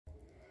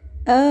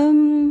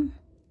Um,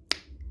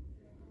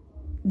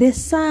 the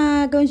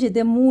saga,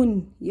 the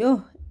moon,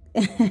 yo.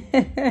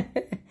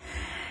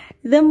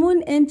 The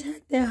moon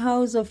entered the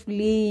house of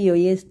Leo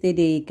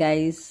yesterday,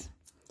 guys.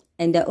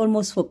 And I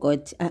almost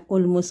forgot. I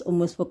almost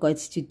forgot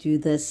to do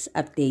this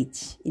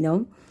update,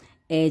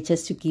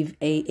 just to give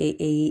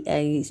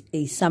a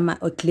summer,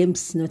 a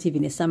glimpse, not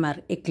even a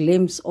summer, a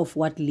glimpse of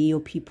what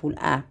Leo people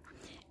are.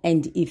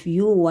 And if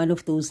you're one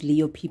of those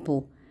Leo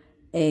people,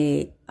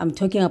 I'm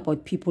talking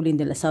about people in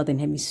the Southern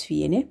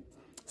Hemisphere,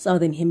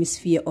 Southern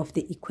Hemisphere of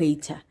the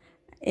equator.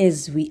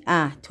 As we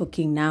are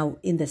talking now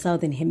in the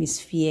Southern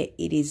Hemisphere,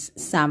 it is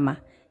summer.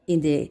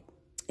 In the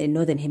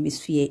Northern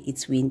Hemisphere,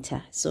 it's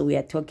winter. So we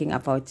are talking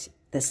about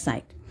the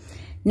side.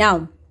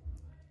 Now,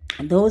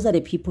 those are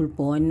the people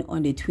born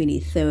on the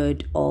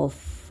 23rd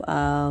of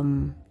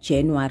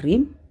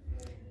January.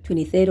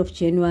 23rd of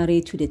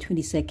January to the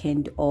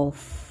 22nd of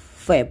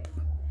Feb.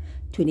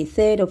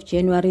 23rd of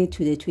January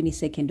to the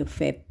 22nd of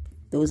Feb.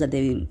 Those are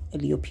the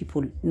Leo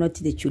people, not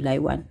the July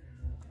one.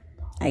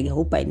 I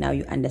hope by now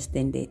you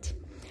understand it.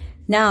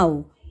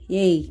 Now,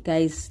 yay,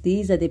 guys,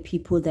 these are the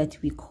people that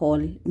we call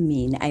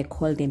I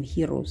call them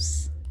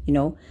heroes,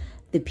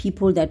 the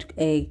people that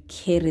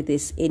carry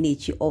this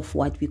energy of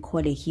what we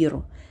call a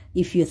hero.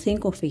 If you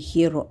think of a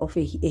hero,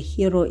 a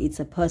hero, it's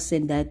a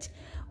person that,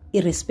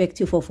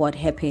 irrespective of what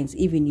happens,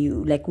 even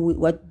you, like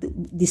what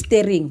the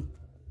steering,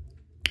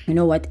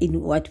 what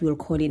we'll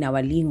call in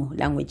our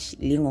language,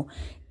 in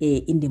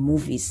the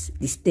movies,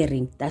 the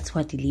steering, that's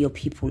what Leo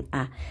people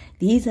are.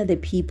 These are the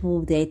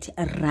people that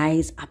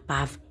rise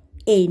above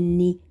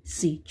any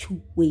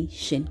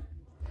situation.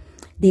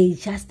 They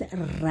just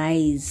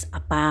rise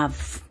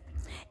above,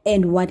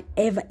 and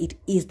whatever it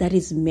is that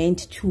is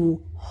meant to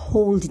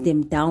hold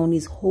them down,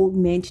 is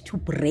meant to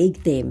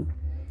break them,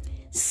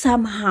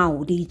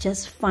 somehow they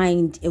just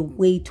find a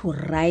way to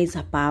rise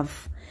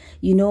above.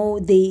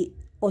 They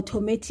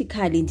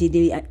automatically,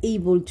 they are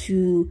able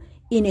to,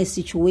 in a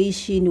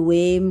situation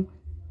where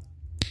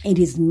it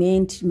is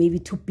meant maybe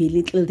to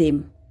belittle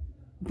them,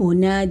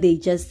 Bona, they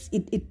just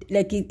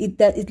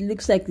it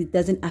looks like it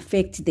doesn't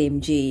affect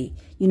them, Jay.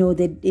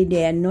 That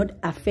they are not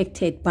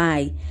affected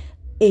by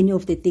any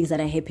of the things that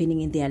are happening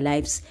in their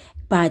lives.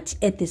 But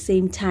at the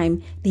same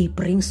time, they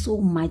bring so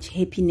much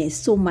happiness,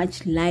 so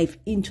much life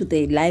into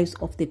the lives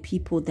of the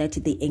people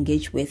that they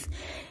engage with.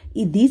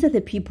 These are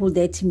the people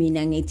that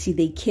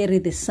they carry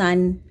the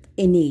sun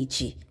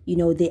energy.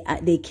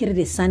 They carry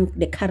the sun,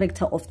 the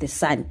character of the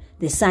sun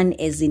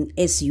as in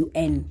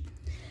S-U-N.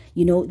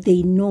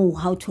 They know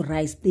how to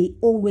rise. They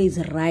always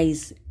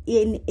rise.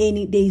 There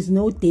is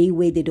no day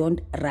where they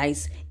don't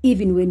rise.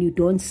 Even when you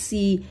don't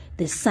see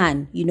the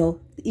sun,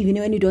 even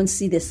when you don't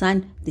see the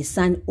sun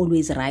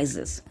always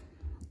rises.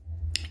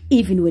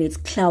 Even when it's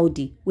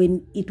cloudy,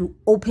 when it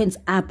opens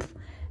up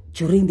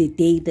during the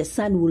day, the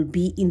sun will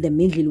be in the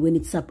middle when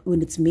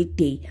it's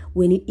midday.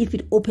 If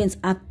it opens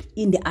up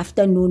in the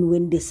afternoon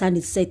when the sun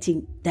is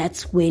setting,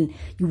 that's when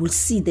you will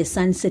see the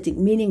sun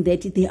setting, meaning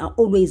that they are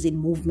always in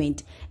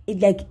movement.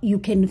 You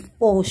can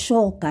for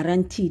sure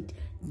guaranteed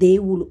they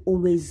will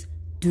always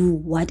do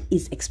what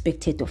is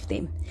expected of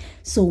them.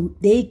 So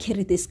they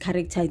carry this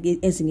character,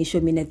 as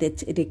initial meaning that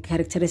the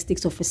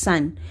characteristics of a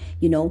sun,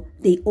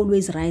 they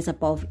always rise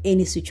above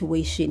any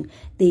situation.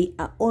 They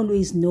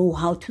always know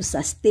how to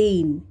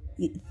sustain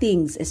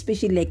things,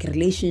 especially like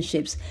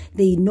relationships.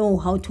 They know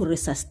how to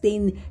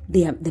sustain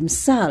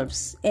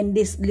themselves, and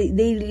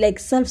they like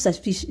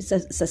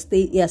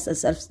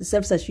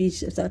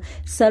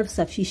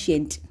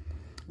self-sufficient.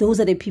 Those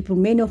are the people,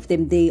 many of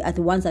them, they are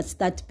the ones that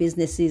start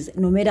businesses.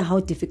 No matter how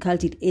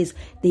difficult it is,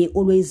 they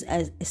always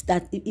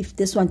start. If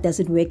this one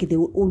doesn't work, they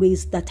will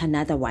always start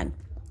another one.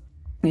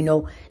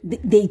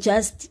 They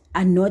just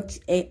are not,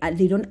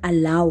 they don't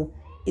allow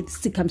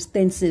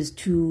circumstances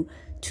to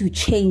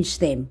change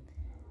them.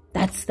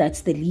 That's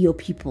the Leo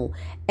people.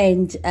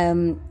 And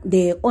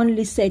the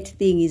only sad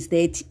thing is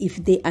that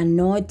if they are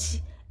not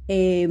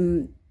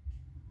in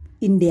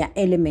their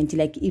element,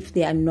 like if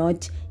they are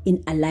not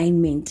in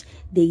alignment,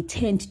 they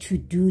tend to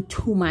do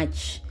too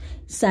much,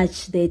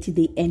 such that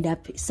they end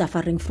up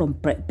suffering from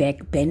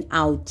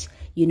burnout,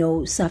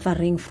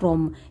 suffering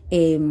from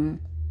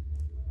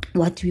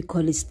what we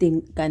call this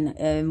thing,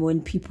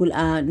 when people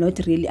are not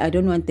really, I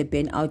don't want the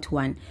burnout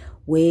one,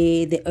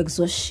 where the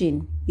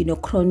exhaustion,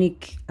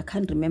 chronic, I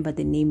can't remember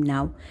the name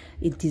now,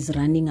 it is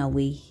running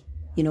away.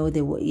 I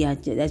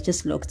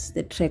just lost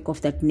the track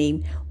of that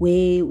name,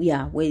 where,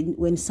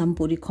 when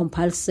somebody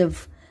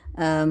compulsive,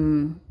 I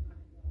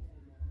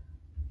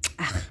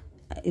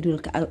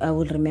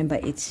will remember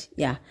it.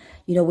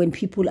 When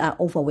people are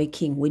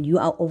overworking, when you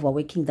are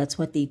overworking, that's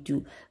what they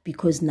do.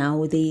 Because now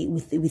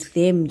with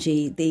them,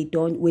 Jay, they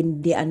don't,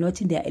 when they are not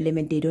in their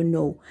element, they don't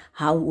know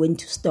when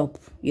to stop.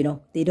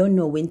 They don't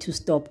know when to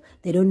stop.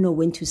 They don't know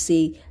when to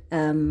say,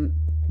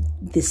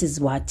 this is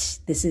what,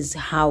 this is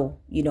how,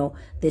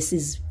 this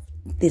is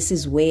this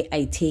is where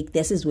I take,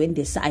 this is when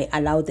I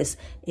allow this,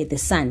 the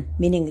sun,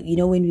 meaning, you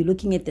know, when we're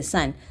looking at the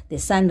sun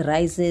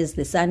rises,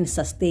 the sun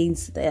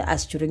sustains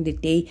us during the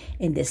day,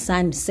 and the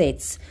sun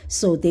sets.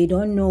 So they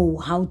don't know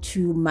how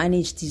to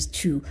manage these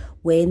two,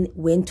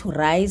 when to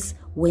rise,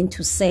 when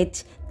to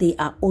set. They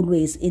are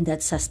always in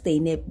that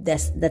sustainer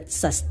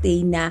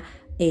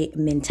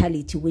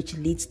mentality, which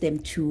leads them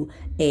to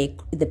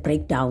the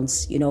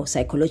breakdowns, you know,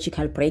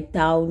 psychological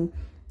breakdown,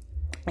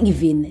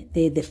 even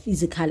the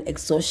physical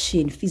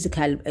exhaustion,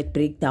 physical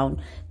breakdown.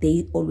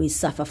 They always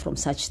suffer from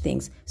such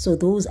things. So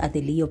those are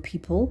the Leo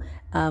people.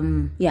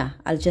 Yeah,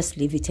 I'll just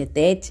leave it at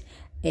that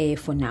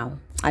for now.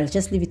 I'll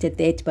just leave it at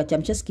that, but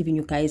I'm just giving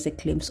you guys a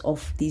glimpse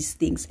of these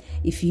things.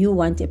 If you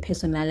want a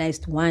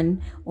personalized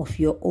one of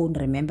your own,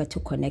 remember to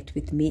connect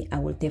with me. I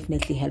will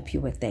definitely help you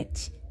with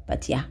that.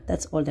 But yeah,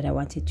 that's all that I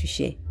wanted to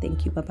share.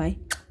 Thank you. Bye-bye.